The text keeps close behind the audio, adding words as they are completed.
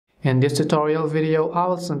In this tutorial video, I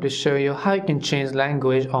will simply show you how you can change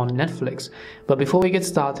language on Netflix. But before we get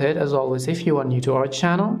started, as always, if you are new to our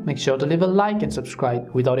channel, make sure to leave a like and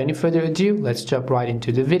subscribe. Without any further ado, let's jump right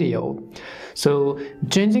into the video. So,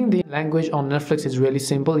 changing the language on Netflix is really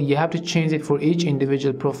simple. You have to change it for each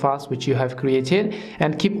individual profiles which you have created,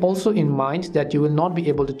 and keep also in mind that you will not be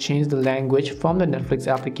able to change the language from the Netflix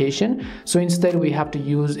application. So instead, we have to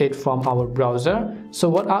use it from our browser. So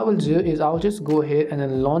what I will do is I'll just go ahead and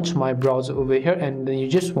then launch my browser over here, and then you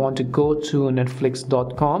just want to go to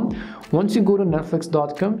netflix.com. Once you go to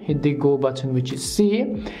netflix.com, hit the go button which you see,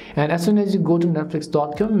 and as soon as you go to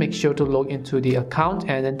netflix.com, make sure to log into the account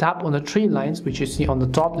and then tap on the three lines which you see on the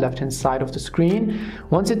top left hand side of the screen.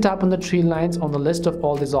 Once you tap on the three lines on the list of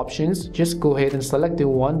all these options, just go ahead and select the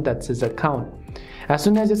one that says account. As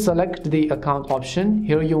soon as you select the account option,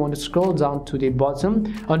 here you want to scroll down to the bottom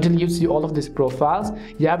until you see all of these profiles.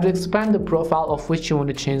 You have to expand the profile of which you want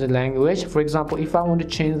to change the language. For example, if I want to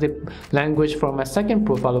change the language from my second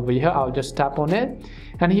profile over here, I'll just tap on it.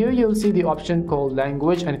 And here you'll see the option called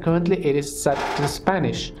language, and currently it is set to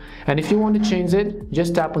Spanish. And if you want to change it,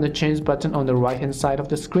 just tap on the change button on the right hand side of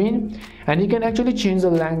the screen, and you can actually change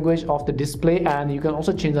the language of the display, and you can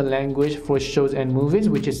also change the language for shows and movies,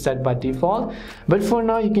 which is set by default. But for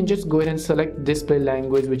now, you can just go ahead and select display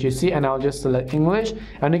language which you see, and I'll just select English.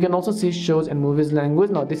 And you can also see shows and movies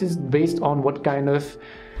language. Now this is based on what kind of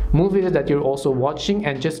movies that you're also watching,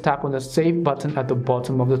 and just tap on the save button at the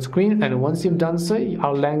bottom of the screen, and once you've done so,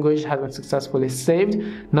 our language has been successfully saved.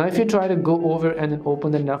 Now if you try to go over and then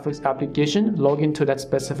open the Netflix application, log into that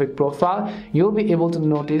specific profile, you'll be able to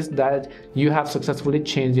notice that you have successfully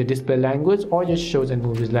changed your display language or your shows and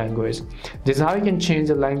movies language. This is how you can change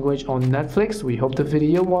the language on Netflix. We hope the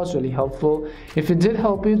video was really helpful. If it did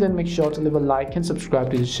help you, then make sure to leave a like and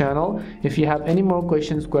subscribe to the channel. If you have any more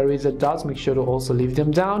questions, queries or doubts, make sure to also leave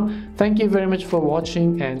them down. Thank you very much for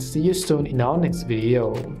watching, and see you soon in our next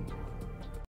video.